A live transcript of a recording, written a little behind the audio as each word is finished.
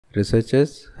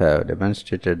Researchers have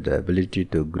demonstrated the ability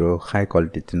to grow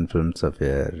high-quality thin films of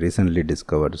a recently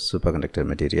discovered superconductor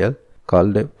material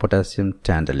called potassium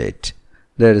tantalate.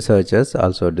 The researchers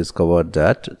also discovered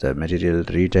that the material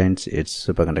retains its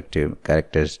superconductive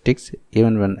characteristics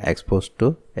even when exposed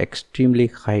to extremely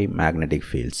high magnetic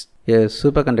fields. A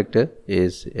superconductor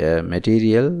is a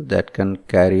material that can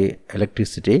carry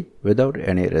electricity without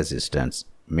any resistance,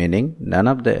 meaning none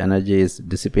of the energy is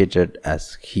dissipated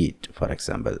as heat, for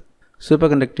example.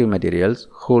 Superconductive materials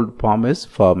hold promise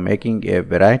for making a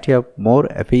variety of more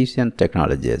efficient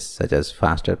technologies such as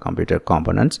faster computer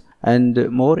components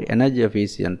and more energy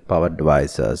efficient power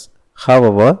devices.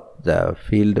 However, the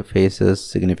field faces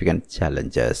significant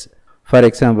challenges. For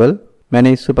example,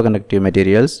 many superconductive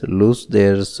materials lose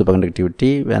their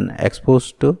superconductivity when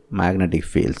exposed to magnetic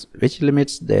fields, which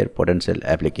limits their potential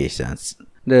applications.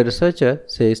 The researcher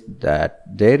says that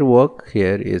their work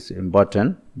here is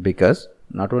important because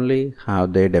not only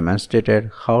have they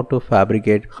demonstrated how to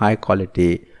fabricate high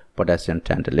quality potassium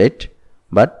tantalate,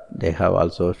 but they have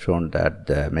also shown that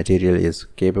the material is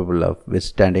capable of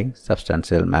withstanding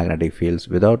substantial magnetic fields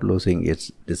without losing its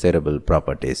desirable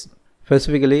properties.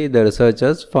 Specifically, the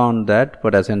researchers found that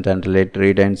potassium tantalate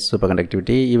retains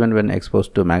superconductivity even when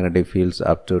exposed to magnetic fields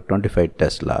up to 25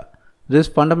 Tesla. This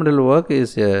fundamental work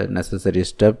is a necessary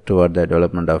step toward the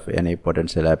development of any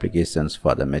potential applications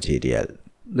for the material.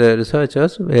 The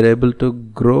researchers were able to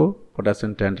grow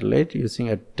potassium tantalate using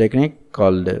a technique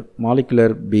called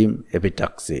molecular beam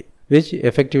epitaxy, which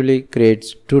effectively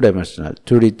creates two-dimensional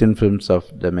 2D thin films of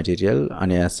the material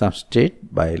on a substrate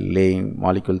by laying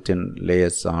molecule-thin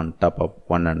layers on top of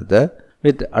one another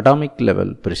with atomic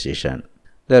level precision.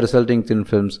 The resulting thin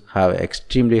films have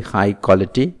extremely high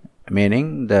quality,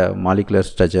 meaning the molecular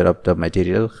structure of the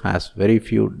material has very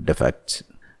few defects.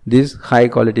 These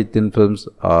high-quality thin films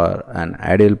are an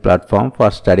ideal platform for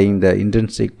studying the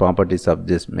intrinsic properties of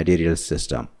this material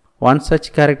system. One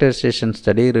such characterization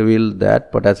study revealed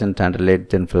that potassium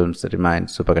tantalate thin films remain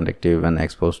superconductive when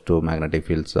exposed to magnetic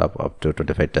fields of up to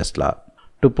 25 Tesla.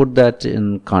 To put that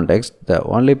in context, the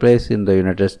only place in the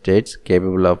United States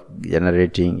capable of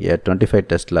generating a 25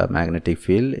 Tesla magnetic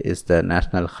field is the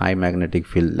National High Magnetic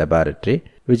Field Laboratory,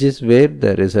 which is where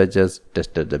the researchers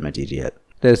tested the material.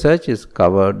 The research is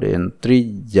covered in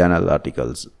 3 journal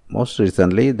articles. Most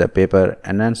recently, the paper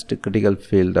Enhanced Critical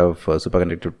Field of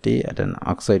Superconductivity at an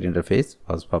Oxide Interface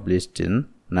was published in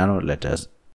Nano Letters.